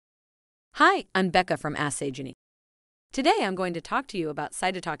Hi, I'm Becca from Assay Genie. Today I'm going to talk to you about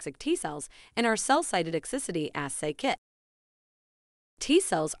cytotoxic T cells and our cell cytotoxicity assay kit. T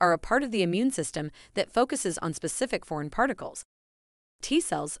cells are a part of the immune system that focuses on specific foreign particles. T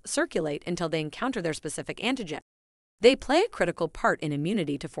cells circulate until they encounter their specific antigen. They play a critical part in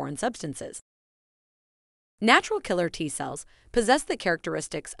immunity to foreign substances. Natural killer T cells possess the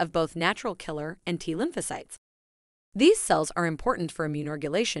characteristics of both natural killer and T lymphocytes. These cells are important for immune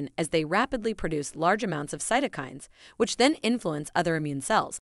regulation as they rapidly produce large amounts of cytokines, which then influence other immune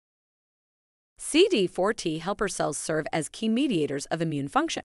cells. CD4 T helper cells serve as key mediators of immune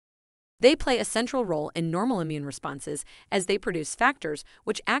function. They play a central role in normal immune responses as they produce factors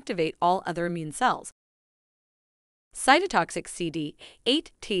which activate all other immune cells. Cytotoxic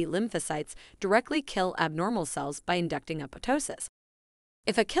CD8 T lymphocytes directly kill abnormal cells by inducting apoptosis.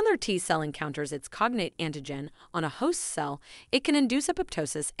 If a killer T cell encounters its cognate antigen on a host cell, it can induce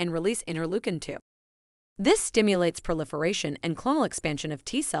apoptosis and release interleukin-2. This stimulates proliferation and clonal expansion of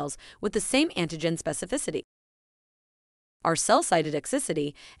T cells with the same antigen specificity. Our cell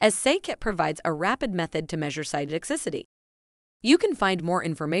cytotoxicity assay kit provides a rapid method to measure cytotoxicity. You can find more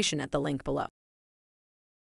information at the link below.